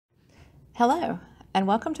Hello, and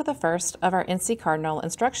welcome to the first of our NCCardinal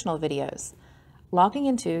instructional videos, logging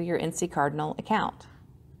into your NCCardinal account.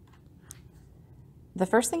 The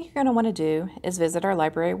first thing you're going to want to do is visit our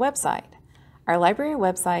library website. Our library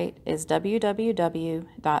website is www.rcpl.org.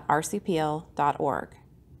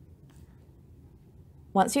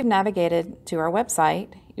 Once you've navigated to our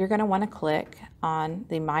website, you're going to want to click on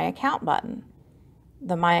the My Account button.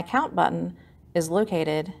 The My Account button is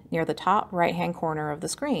located near the top right-hand corner of the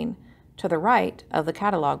screen, to the right of the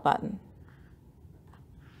Catalog button.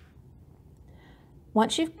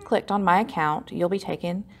 Once you've clicked on My Account, you'll be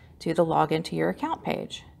taken to the Login to Your Account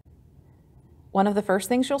page. One of the first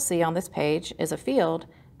things you'll see on this page is a field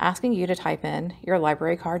asking you to type in your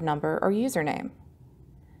library card number or username.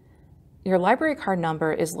 Your library card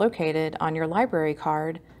number is located on your library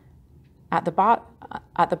card at the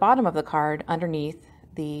bottom of the card underneath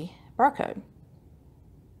the barcode.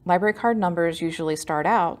 Library card numbers usually start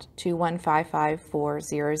out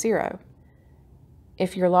 2155400.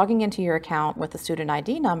 If you're logging into your account with a student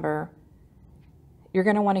ID number, you're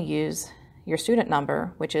going to want to use your student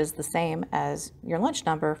number, which is the same as your lunch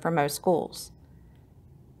number for most schools.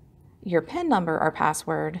 Your PIN number or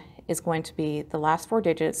password is going to be the last 4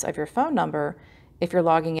 digits of your phone number if you're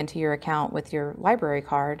logging into your account with your library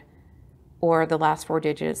card, or the last 4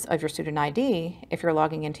 digits of your student ID if you're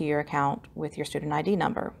logging into your account with your student ID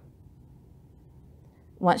number.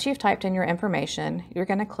 Once you've typed in your information, you're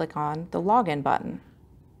going to click on the Login button.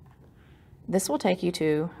 This will take you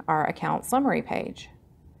to our Account Summary page.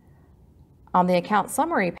 On the Account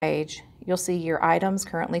Summary page, you'll see your items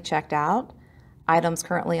currently checked out, items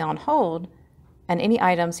currently on hold, and any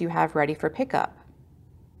items you have ready for pickup.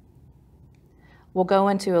 We'll go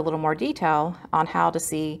into a little more detail on how to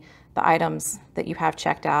see the items that you have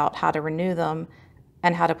checked out, how to renew them,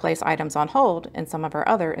 and how to place items on hold in some of our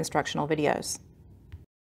other instructional videos.